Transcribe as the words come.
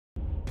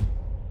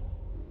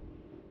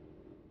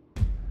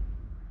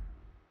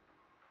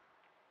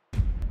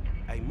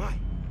Mike,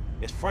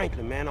 it's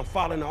Franklin, man. I'm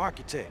following the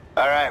architect.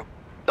 All right,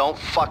 don't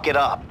fuck it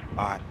up.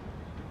 All right.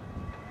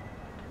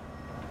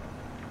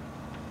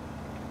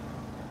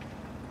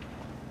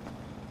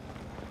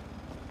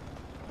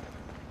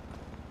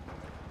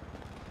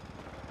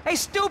 Hey,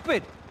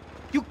 stupid!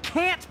 You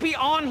can't be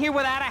on here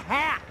without a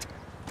hat!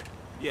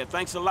 Yeah,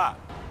 thanks a lot.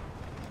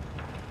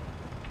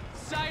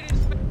 Site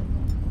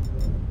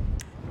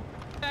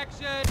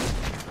inspection!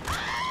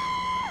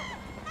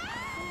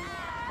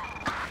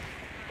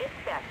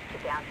 Dispatch to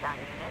downtown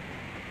unit.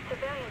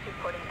 Civilians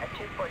reporting a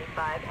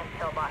 245 and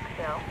Pillbox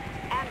Hill.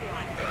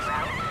 Ambulance en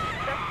route.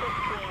 Suspect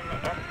fleeing the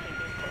STV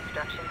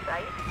construction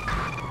site.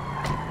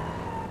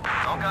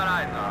 All got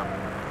eyes on.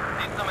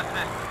 Need some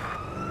assistance.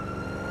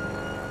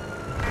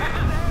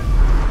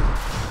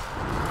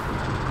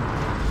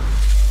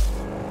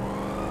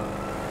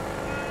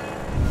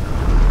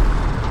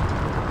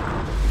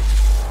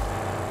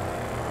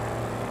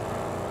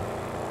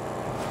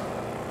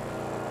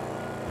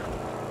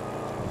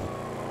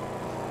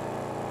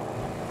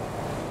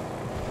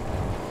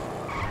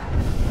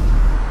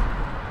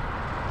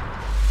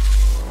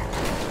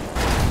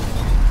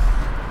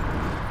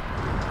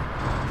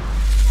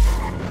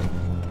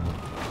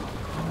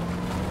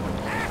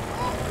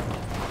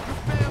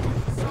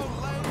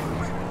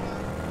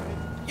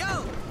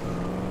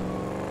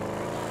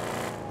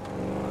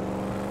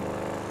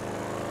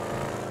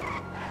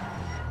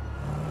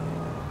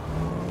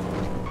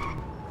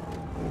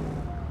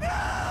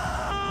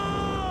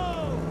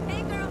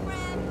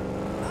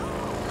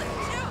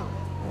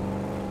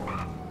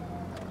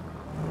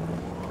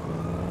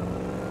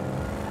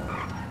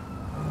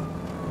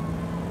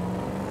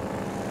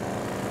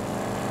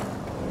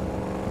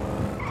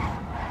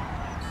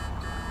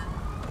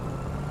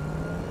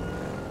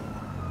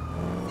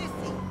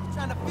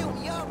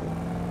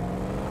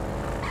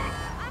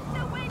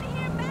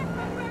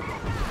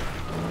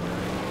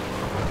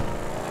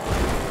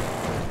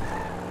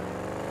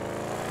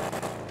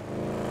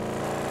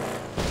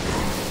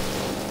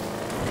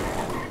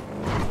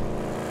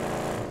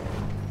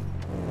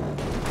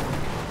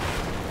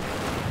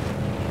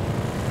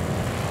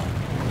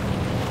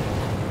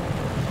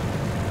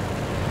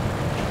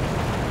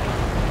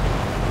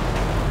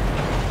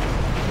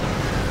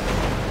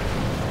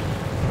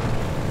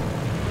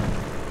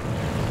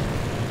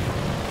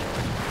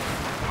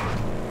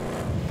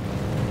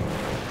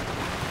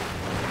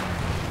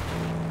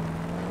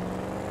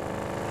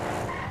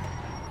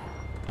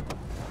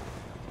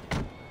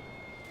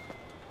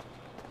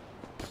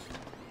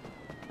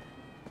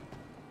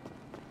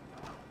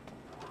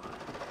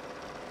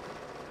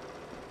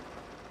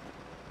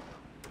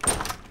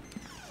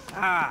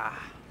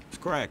 It's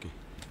cracking.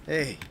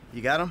 Hey,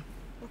 you got him?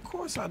 Of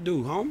course I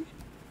do, homie.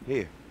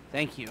 Here.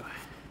 Thank you.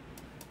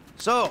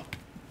 So,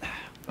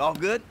 all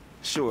good?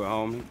 Sure,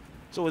 homie.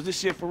 So is this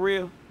shit for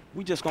real?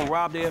 We just gonna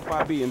rob the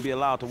FIB and be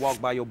allowed to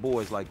walk by your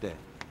boys like that?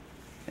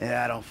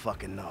 Yeah, I don't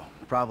fucking know.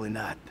 Probably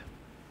not.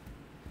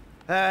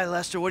 All right,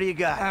 Lester, what do you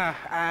got?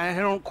 I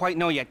don't quite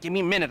know yet. Give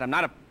me a minute. I'm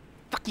not a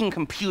fucking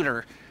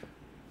computer.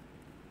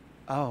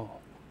 Oh,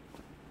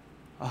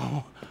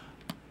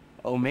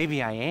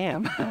 maybe I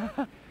am.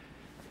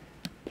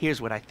 Here's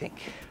what I think.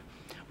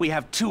 We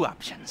have two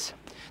options.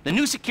 The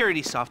new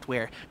security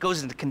software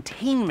goes into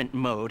containment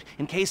mode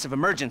in case of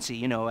emergency,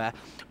 you know,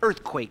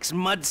 earthquakes,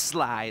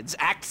 mudslides,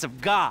 acts of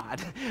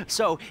God.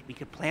 So we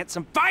could plant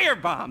some fire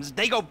bombs.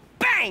 They go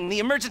bang! The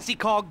emergency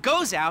call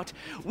goes out,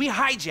 we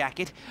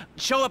hijack it,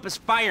 show up as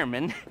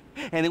firemen,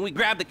 and then we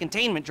grab the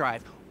containment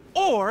drive.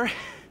 Or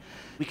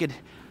we could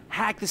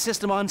hack the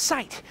system on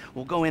site.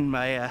 We'll go in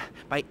by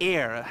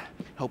air.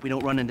 Hope we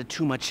don't run into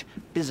too much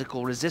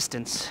physical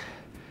resistance.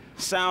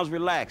 Sounds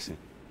relaxing.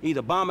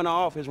 Either bombing an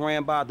office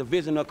ran by a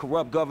division of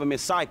corrupt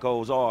government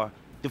psychos or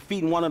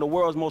defeating one of the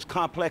world's most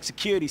complex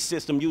security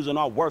systems using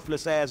our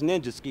worthless-ass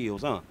ninja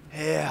skills, huh?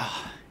 Yeah,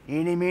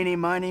 eeny, meeny,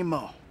 miny,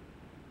 mo.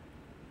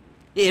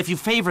 If you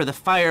favor the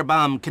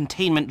firebomb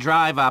containment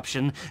drive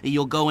option,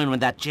 you'll go in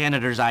with that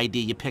janitor's ID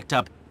you picked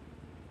up.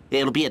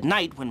 It'll be at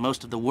night when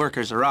most of the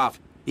workers are off.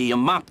 You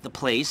mop the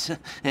place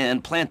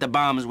and plant the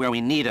bombs where we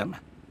need them.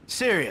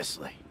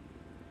 Seriously?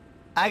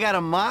 I got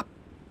a mop?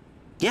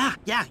 Yeah,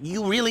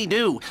 you really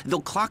do. They'll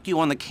clock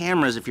you on the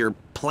cameras if you're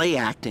play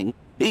acting.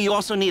 You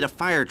also need a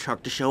fire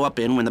truck to show up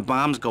in when the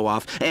bombs go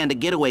off, and a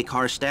getaway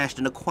car stashed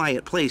in a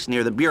quiet place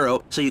near the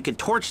bureau so you can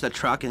torch the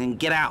truck and then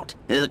get out.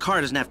 The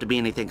car doesn't have to be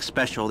anything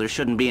special. There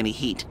shouldn't be any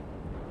heat.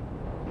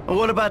 Well,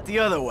 what about the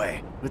other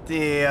way, with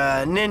the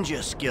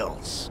ninja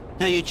skills?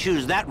 Now, you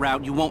choose that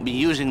route, you won't be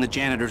using the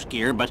janitor's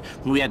gear, but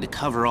we had to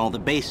cover all the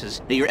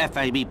bases. Your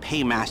FIB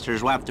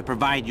paymasters will have to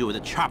provide you with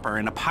a chopper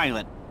and a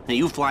pilot. Now,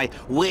 you fly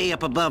way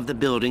up above the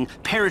building,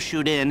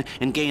 parachute in,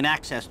 and gain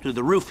access through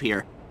the roof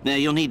here. Now,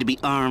 you'll need to be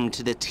armed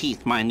to the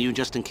teeth, mind you,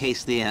 just in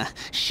case the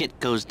shit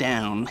goes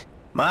down.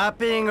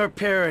 Mopping or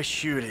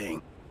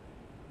parachuting?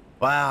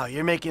 Wow,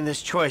 you're making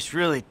this choice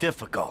really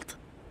difficult.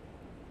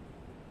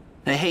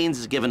 Now, Haynes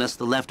has given us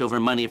the leftover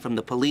money from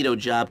the Polito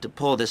job to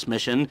pull this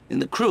mission,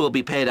 and the crew will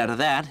be paid out of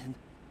that.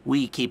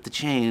 We keep the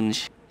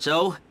change.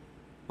 So,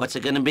 what's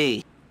it gonna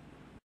be?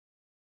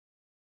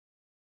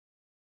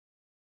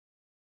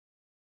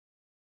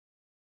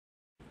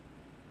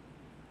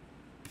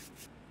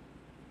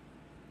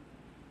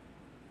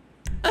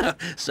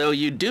 So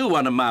you do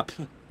want a mop.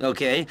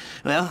 Okay.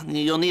 Well,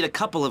 you'll need a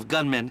couple of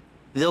gunmen.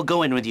 They'll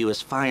go in with you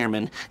as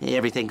firemen.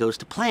 Everything goes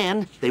to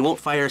plan. They won't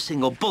fire a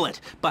single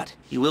bullet, but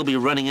you will be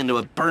running into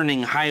a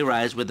burning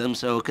high-rise with them,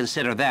 so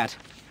consider that.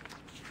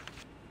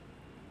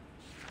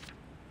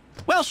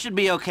 Well, should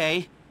be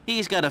okay.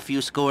 He's got a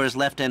few scores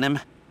left in him.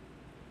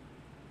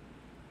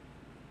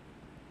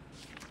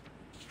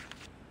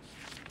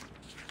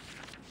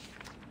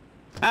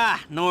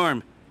 Ah,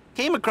 Norm.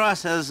 Came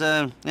across as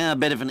a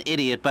bit of an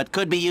idiot, but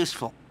could be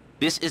useful.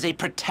 This is a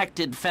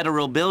protected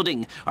federal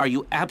building. Are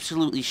you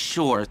absolutely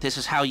sure this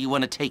is how you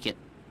want to take it?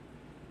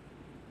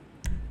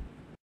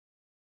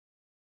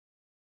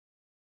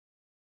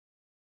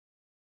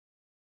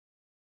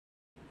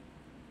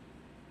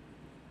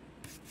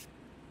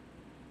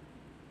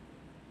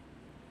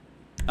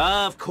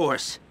 Of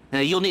course.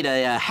 You'll need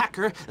a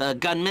hacker, a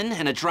gunman,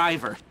 and a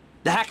driver.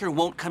 The hacker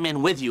won't come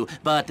in with you,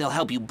 but they'll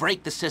help you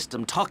break the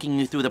system, talking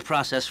you through the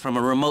process from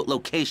a remote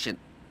location.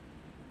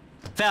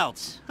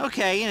 Phelps.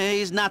 Okay,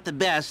 he's not the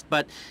best,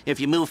 but if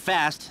you move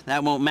fast,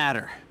 that won't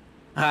matter.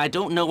 I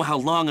don't know how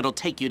long it'll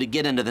take you to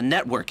get into the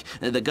network.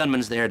 The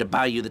gunman's there to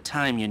buy you the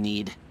time you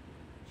need.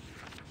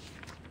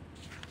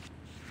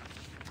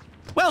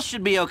 Well,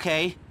 should be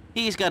okay.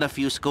 He's got a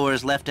few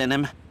scores left in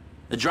him.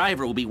 The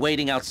driver will be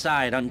waiting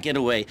outside on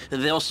Getaway.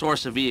 They'll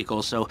source a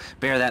vehicle, so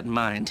bear that in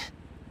mind.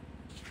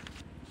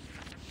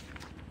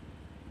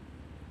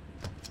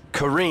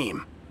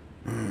 Kareem.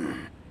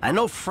 I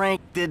know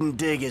Frank didn't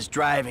dig his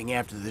driving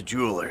after the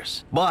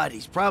jewelers, but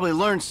he's probably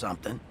learned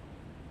something.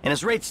 And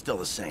his rate's still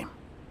the same.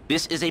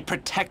 This is a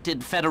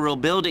protected federal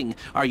building.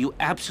 Are you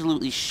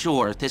absolutely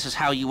sure this is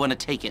how you want to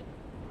take it?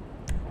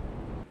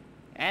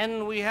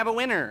 And we have a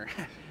winner.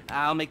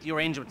 I'll make the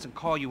arrangements and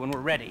call you when we're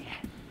ready.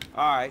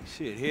 All right,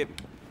 shit, hit me.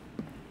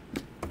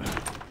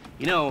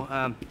 You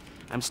know,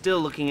 I'm still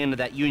looking into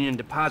that Union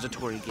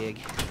Depository gig.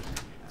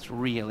 It's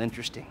real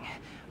interesting.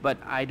 But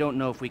I don't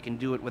know if we can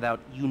do it without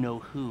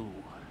you-know-who.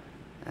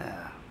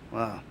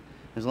 Well,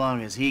 as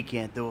long as he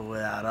can't do it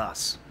without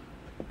us.